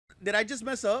Did I just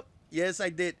mess up? Yes, I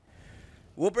did.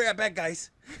 We'll bring it back,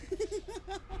 guys.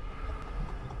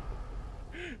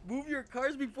 Move your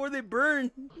cars before they burn.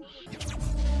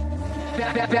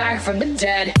 Back from the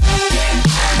dead.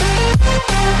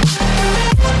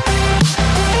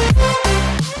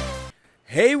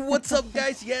 Hey, what's up,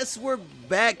 guys? Yes, we're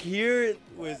back here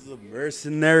with the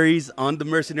Mercenaries on the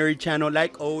Mercenary channel.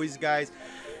 Like always, guys.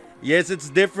 Yes,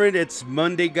 it's different. It's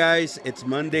Monday, guys. It's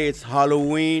Monday. It's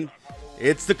Halloween.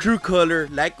 It's the crew color.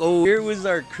 Like oh, here was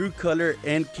our crew color,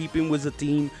 and keeping with the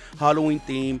theme, Halloween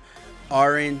theme,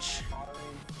 orange,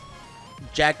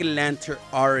 jack-o'-lantern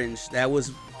orange. That was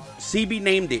CB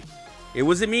named it. It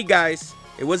wasn't me, guys.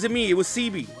 It wasn't me. It was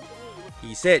CB.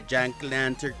 He said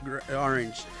jack-o'-lantern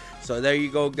orange. So there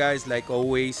you go, guys. Like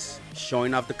always,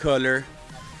 showing off the color.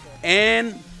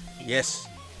 And yes,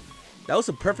 that was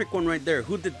a perfect one right there.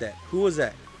 Who did that? Who was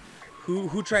that?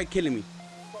 Who tried killing me?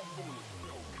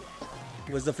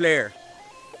 It was the flare.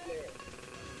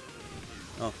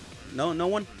 Oh, no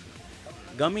one?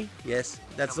 Gummy? Yes,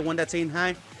 that's the one that's saying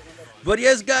hi. But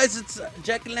yes, guys, it's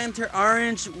jack-o'-lantern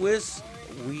orange.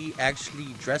 We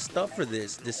actually dressed up for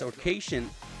this occasion.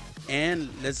 And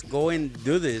let's go and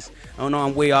do this. Oh no,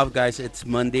 I'm way off, guys. It's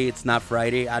Monday. It's not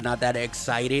Friday. I'm not that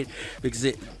excited because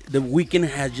the weekend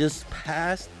has just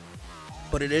passed.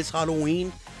 But it is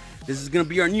Halloween. This is gonna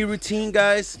be our new routine,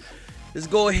 guys. Let's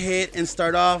go ahead and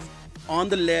start off on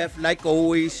the left, like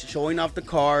always, showing off the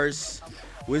cars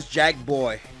with Jack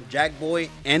Boy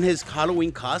and his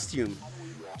Halloween costume.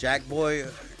 Jack Boy,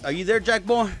 are you there, Jack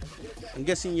Boy? I'm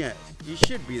guessing yes. You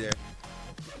should be there.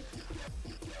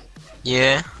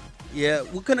 Yeah. Yeah,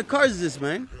 what kind of car is this,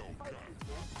 man?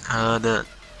 The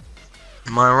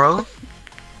Monroe.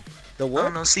 The I what?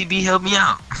 don't know. CB, help me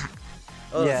out.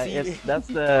 Oh, Yeah, see, that's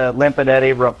the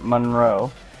Lampinetti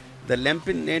Monroe. the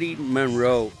Lampinetti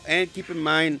Monroe. And keep in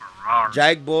mind,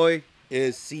 Jack Boy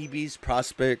is CB's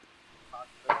prospect.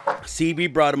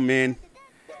 CB brought him in.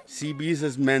 CB's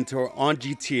his mentor on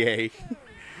GTA.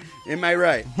 Am I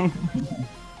right?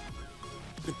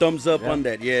 Thumbs up on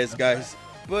that. Yes, guys.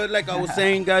 But like I was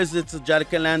saying, guys, it's a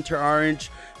jack-o'-lantern orange.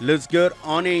 Looks good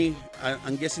on a.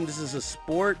 I'm guessing this is a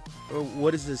sport. Or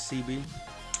what is this, CB?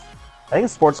 I think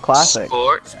it's Sports Classic.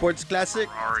 Sports classic.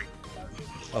 Ferrari.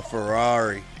 A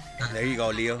Ferrari. There you go,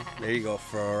 Leo. There you go,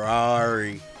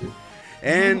 Ferrari.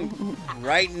 And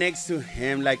right next to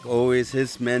him, like always,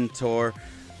 his mentor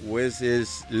was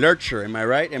his Lurcher. Am I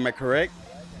right? Am I correct?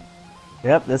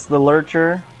 Yep, this is the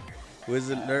Lurcher.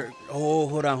 Was it oh,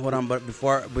 hold on. But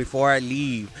before I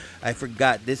leave, I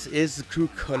forgot. This is the crew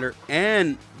color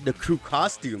and the crew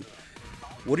costume.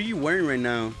 What are you wearing right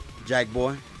now, Jack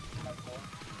Boy?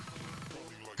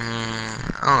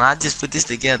 I just put this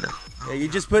together. Yeah, you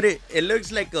just put it. It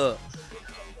looks like a.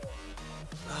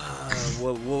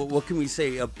 What can we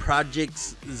say? A Project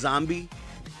Zombie.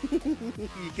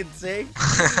 You can say.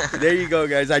 There you go,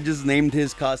 guys. I just named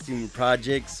his costume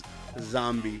Project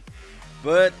Zombie.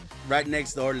 But right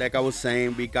next door, like I was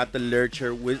saying, we got the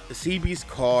Lurcher with CB's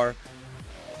car.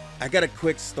 I got a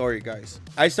quick story, guys.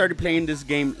 I started playing this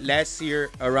game last year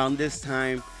around this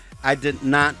time. I did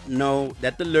not know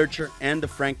that the Lurcher and the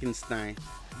Frankenstein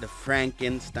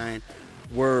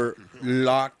were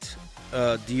locked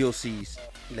DLCs.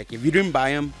 Like if you didn't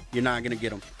buy them, you're not gonna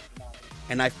get them.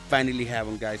 And I finally have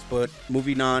them, guys. But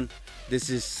moving on, this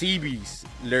is CB's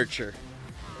Lurcher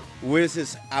with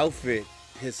his outfit.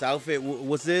 His outfit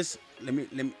was this. Let me.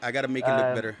 I gotta make it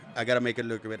look better.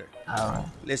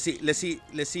 Let's see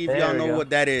if y'all know what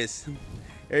that is.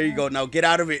 There you go. Now get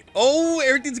out of it. Oh,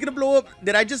 everything's gonna blow up.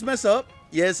 Did I just mess up?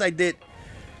 Yes, I did.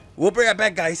 We'll bring it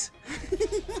back, guys.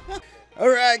 All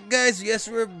right, guys. Yes,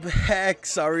 we're back.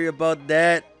 Sorry about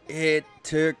that. It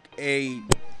took a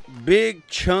big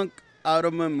chunk out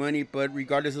of my money, but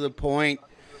regardless of the point,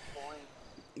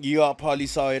 you all probably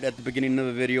saw it at the beginning of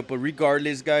the video. But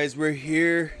regardless, guys, we're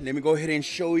here. Let me go ahead and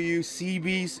show you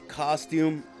CB's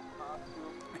costume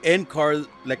and car.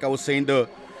 Like I was saying, the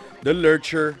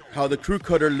Lurcher, how the crew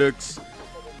cutter looks.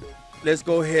 Let's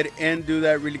go ahead and do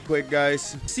that really quick,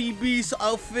 guys. CB's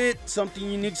outfit, something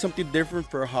unique, something different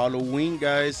for Halloween,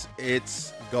 guys.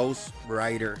 It's Ghost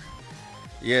Rider.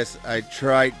 Yes, I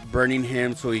tried burning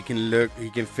him so he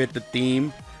can fit the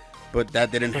theme, but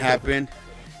that didn't happen.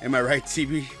 Am I right,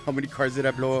 CB? How many cars did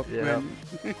I blow up? Yeah.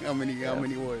 Man? How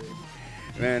many were it?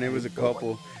 Man, it was a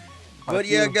couple. But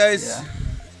yeah, guys,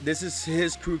 this is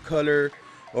his crew color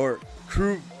or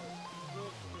crew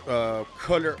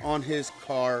color on his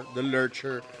car, the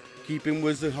Lurcher, keeping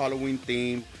with the Halloween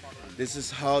theme. This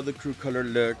is how the crew color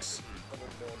looks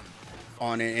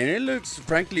on it, and it looks,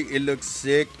 frankly, it looks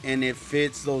sick, and it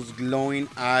fits those glowing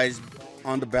eyes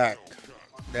on the back.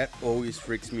 That always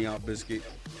freaks me out, Biscuit.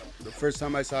 The first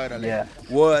time I saw it, I Yeah. like,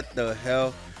 what the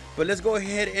hell? But let's go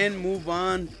ahead and move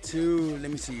on to, let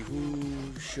me see,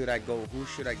 who should I go? Who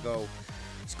should I go?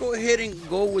 Let's go ahead and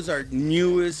go with our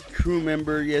newest crew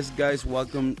member. Yes, guys,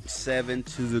 welcome 7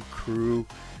 to the crew.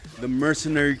 The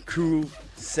Mercenary Crew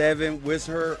 7 with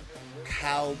her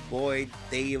cowboy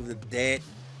Day of the Dead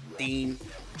theme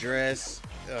dress,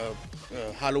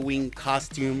 Halloween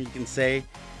costume, you can say.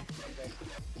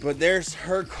 But there's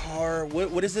her car.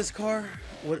 What is this car?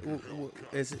 What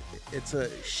is it? It's a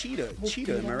cheetah.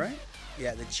 Cheetah, am I right?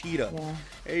 Yeah, the cheetah. Yeah.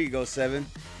 There you go, 7.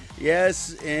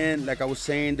 Yes, and like I was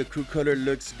saying, the crew color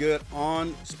looks good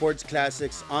on sports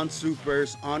classics, on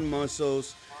supers, on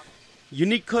muscles.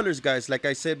 Unique colors, guys. Like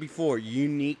I said before,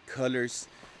 unique colors.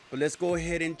 But let's go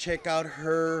ahead and check out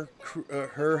her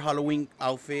Halloween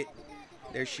outfit.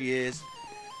 There she is,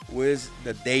 with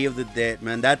the Day of the Dead.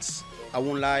 Man, that's, I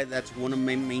won't lie, that's one of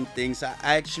my main things. I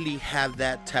actually have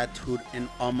that tattooed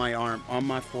on my arm, on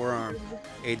my forearm,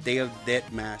 a Day of the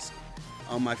Dead mask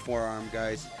on my forearm,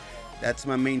 guys. That's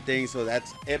my main thing. So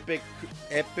that's epic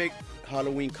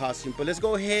Halloween costume. But let's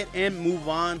go ahead and move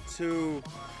on to.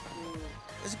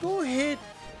 Let's go ahead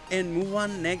and move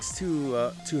on next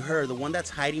to her, the one that's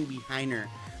hiding behind her,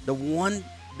 the one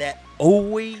that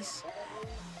always,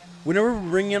 whenever we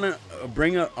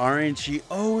bring an orange, she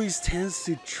always tends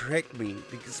to trick me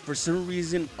because for some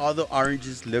reason all the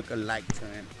oranges look alike to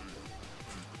him.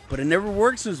 But it never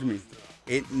works with me.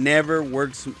 It never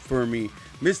works for me.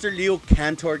 Mr. Leo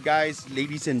Cantor, guys,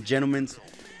 ladies and gentlemen,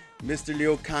 Mr.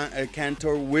 Leo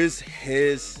Cantor with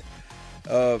his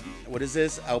what is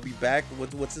this? I'll be back.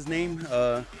 What's his name?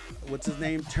 What's his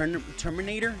name?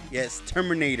 Terminator? Yes,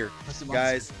 Terminator.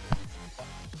 Guys.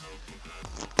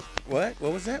 What?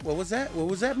 What was that? What was that? What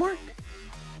was that, Mark?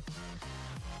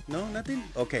 No, nothing?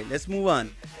 Okay, let's move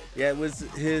on. Yeah, it was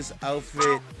his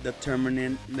outfit, the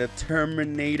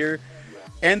Terminator.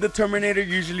 And the Terminator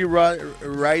usually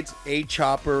rides a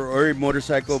chopper or a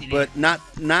motorcycle, but not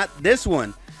this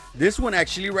one. This one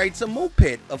actually rides a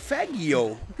moped, a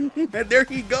Faggio. And there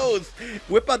he goes.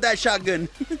 Whip out that shotgun.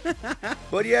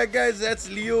 But yeah, guys, that's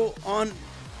Leo on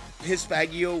his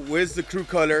Faggio with the crew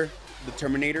color, the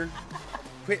Terminator.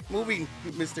 Quit moving,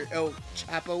 Mr. El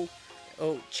Chapo.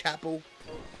 Oh, Chapo.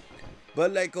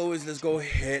 But like always, let's go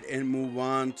ahead and move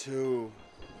on to...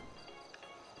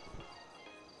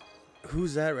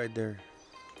 Who's that right there?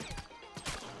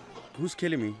 Who's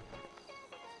killing me?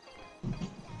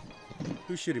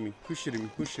 Who's shooting me? Who's shooting me?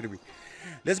 Who's shooting me?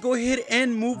 Let's go ahead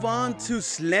and move on to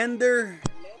Slender.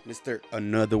 Mr.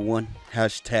 Another One.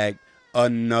 Hashtag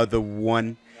another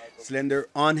one. Slender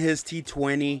on his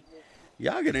T20.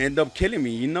 Y'all gonna end up killing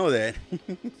me. You know that.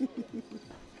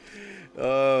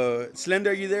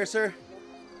 Slender, are you there, sir?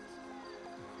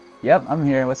 Yep, I'm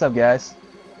here. What's up, guys?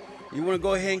 You want to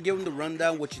go ahead and give him the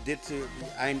rundown what you did to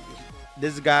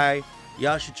this guy?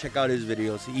 Y'all should check out his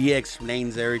videos. He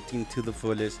explains everything to the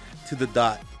fullest, to the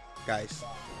dot, guys.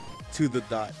 To the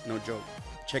dot, no joke.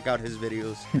 Check out his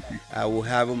videos. I will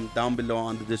have them down below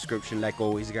on the description, like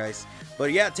always, guys.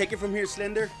 But yeah, take it from here,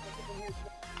 Slender.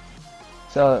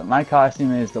 So my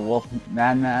costume is the Wolf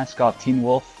Man mask off Teen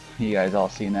Wolf. You guys all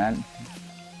seen that?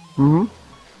 Mm-hmm.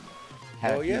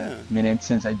 Oh yeah. Minutes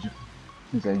since I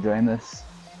joined this.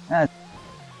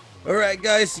 All right,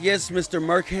 guys. Yes, Mr.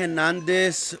 Mark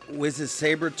Hernandez with his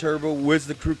Saber Turbo with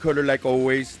the crew color, like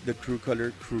always. The crew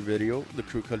color, crew video, the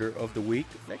crew color of the week.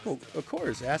 Like, of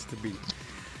course, it has to be.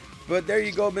 But there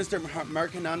you go, Mr.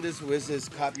 Mark Hernandez with his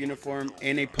cop uniform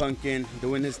and a pumpkin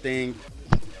doing his thing.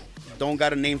 Don't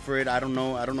got a name for it. I don't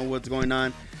know. I don't know what's going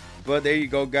on. But there you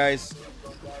go, guys.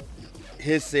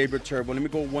 His Saber Turbo. Let me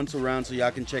go once around so y'all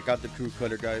can check out the crew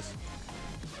color, guys.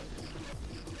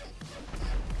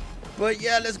 But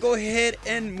yeah, let's go ahead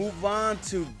and move on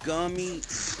to Gummy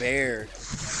Bear.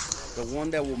 The one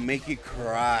that will make you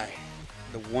cry.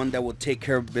 The one that will take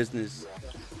care of business.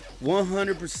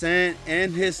 100%.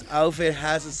 And his outfit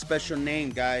has a special name,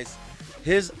 guys.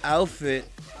 His outfit,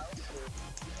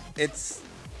 it's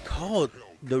called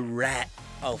the Rat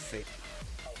outfit.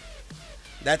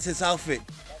 That's his outfit.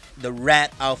 The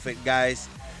Rat outfit, guys.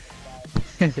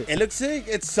 It looks sick.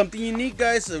 It's something unique,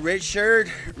 guys. A red shirt,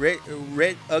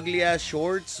 red ugly ass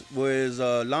shorts with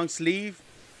a long sleeve,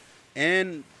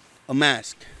 and a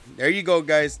mask. There you go,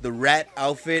 guys. The Rat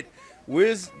outfit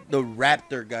with the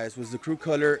Raptor, guys, with the crew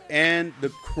color and the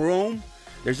chrome.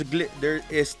 There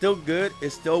is still good.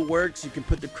 It still works. You can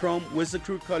put the chrome with the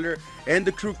crew color, and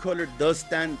the crew color does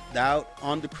stand out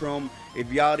on the chrome.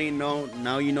 If y'all didn't know,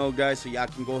 now you know, guys. So y'all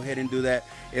can go ahead and do that.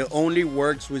 It only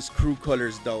works with crew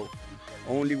colors, though.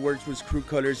 Only works with crew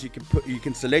colors. You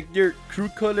can select your crew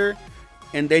color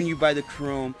and then you buy the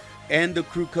chrome, and the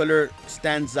crew color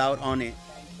stands out on it.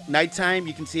 Nighttime,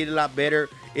 you can see it a lot better.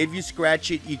 If you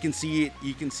scratch it, you can see it.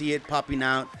 You can see it popping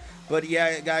out. But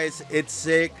yeah, guys, it's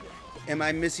sick. Am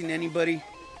I missing anybody?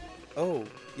 Oh,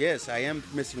 yes, I am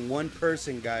missing one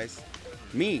person, guys.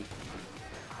 Me.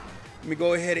 Let me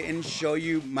go ahead and show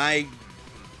you my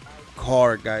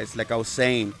car, guys. Like I was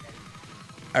saying,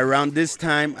 around this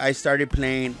time I started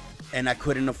playing and I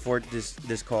couldn't afford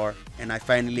this car, and I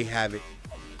finally have it.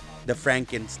 The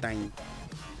Frankenstein.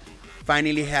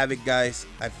 Finally have it, guys.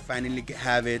 I finally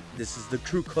have it. This is the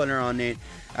crew color on it.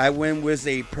 I went with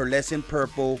a pearlescent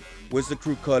purple was the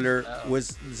crew color,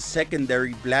 was the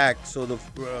secondary black, so the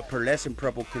pearlescent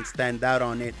purple can stand out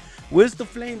on it. With the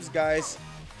flames, guys,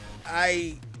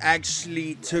 I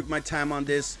actually took my time on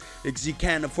this because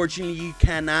unfortunately you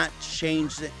cannot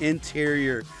change the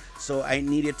interior, so I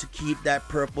needed to keep that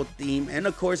purple theme. And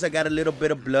of course I got a little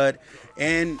bit of blood.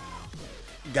 And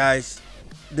guys,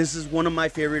 this is one of my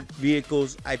favorite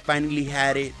vehicles. I finally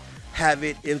have it.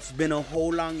 It's been a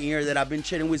whole long year that I've been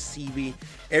chatting with CV.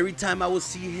 Every time I will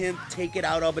see him take it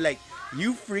out, I'll be like,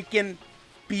 you freaking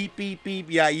beep, beep, beep.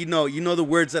 Yeah, you know the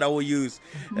words that I will use.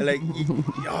 Like,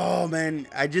 oh man,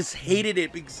 I just hated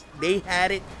it because they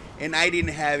had it and I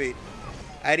didn't have it.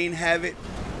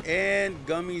 And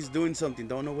Gummy's doing something.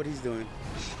 Don't know what he's doing.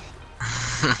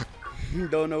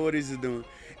 Don't know what he's doing.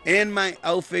 And my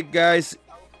outfit, guys,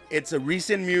 it's a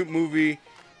recent movie.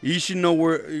 You should know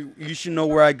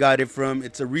where I got it from.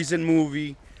 It's a recent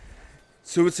movie.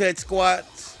 Suicide Squad,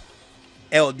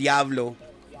 El Diablo.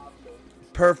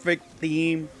 Perfect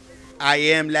theme. I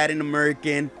am Latin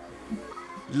American.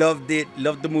 Loved it.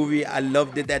 Loved the movie. I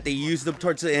loved it that they used him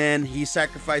towards the end. He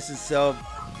sacrificed himself.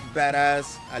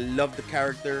 Badass. I love the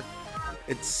character.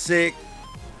 It's sick.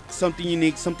 Something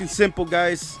unique. Something simple,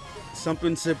 guys.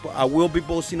 Something simple. I will be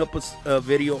posting up a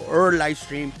video or a live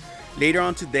stream later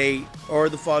on today or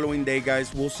the following day,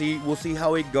 guys. We'll see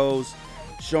how it goes,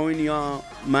 showing y'all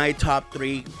my top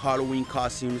 3 Halloween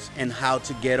costumes and how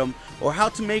to get them or how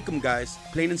to make them, guys.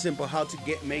 Plain and simple, how to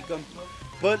make them.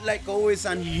 But like always,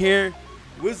 on here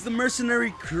with the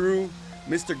Mercenary crew,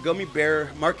 Mr. Gummy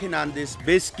Bear, Mark Hernandez,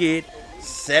 Biscuit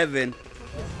 7,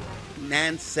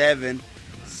 Nan 7,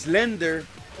 Slender,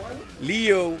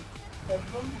 Leo,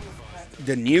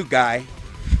 the new guy.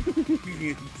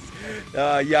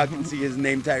 Y'all can see his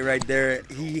name tag right there.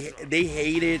 They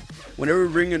hate it whenever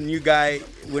we bring a new guy,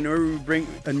 whenever we bring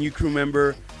a new crew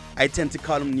member. I tend to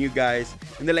call them new guys,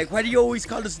 and they're like, why do you always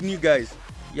call us new guys?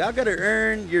 Y'all gotta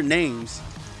earn your names.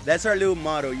 That's our little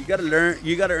motto. You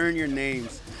gotta earn your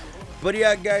names. But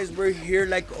yeah, guys, we're here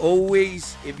like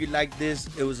always. If you like this,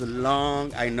 it was a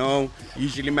long, I know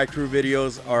usually my crew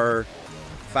videos are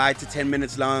 5 to 10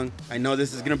 minutes long. I know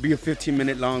this is gonna be a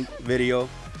 15-minute long video.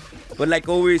 But like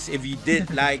always, if you did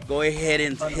like, go ahead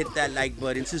and hit that like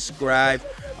button, subscribe.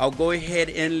 I'll go ahead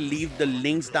and leave the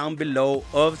links down below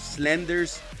of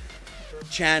Slender's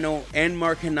channel and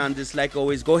Mark Hernandez. Like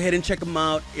always, go ahead and check them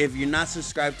out. If you're not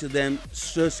subscribed to them,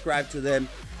 subscribe to them.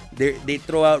 They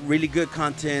throw out really good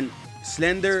content.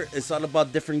 Slender is all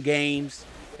about different games,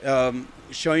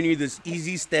 showing you this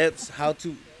easy steps how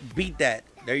to beat that.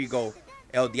 There you go.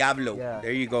 El Diablo. Yeah.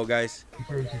 There you go, guys.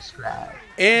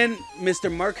 And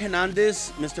Mr. Mark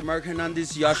Hernandez,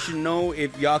 y'all should know,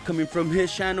 if y'all coming from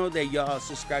his channel, that y'all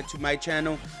subscribe to my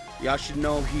channel. Y'all should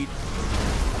know he.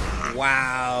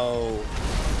 Wow.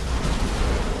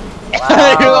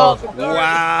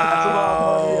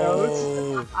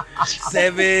 Wow.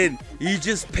 7. You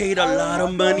just paid a lot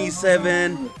of money,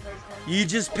 7. You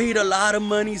just paid a lot of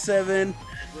money, 7.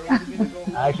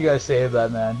 I actually gotta save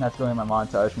that, man. That's going to be my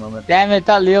montage moment. Damn it,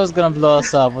 thought Leo was gonna blow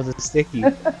us up with a sticky.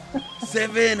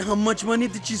 7, how much money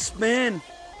did you spend?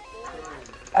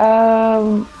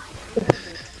 Like.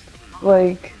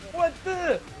 What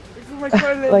the?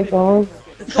 Like almost.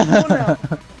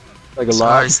 Like a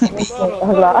lot.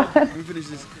 A lot. Let me finish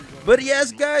this. But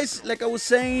yes, guys, like I was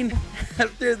saying,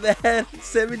 after that,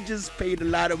 7 just paid a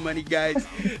lot of money, guys.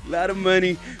 A lot of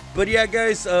money. But yeah,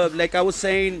 guys, like I was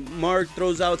saying, Mark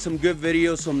throws out some good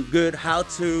videos, some good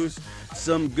how-tos,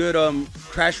 some good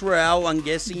Crash Royale, I'm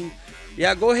guessing.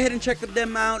 Yeah, go ahead and check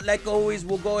them out. Like always,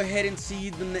 we'll go ahead and see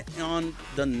you on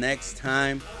the next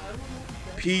time.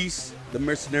 Peace. The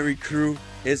Mercenary crew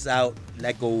is out,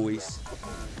 like always.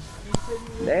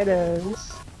 Later.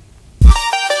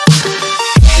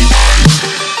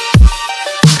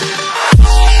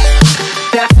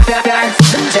 Back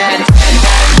from the dead.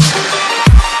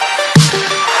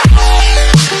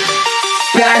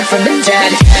 Back from the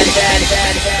dead.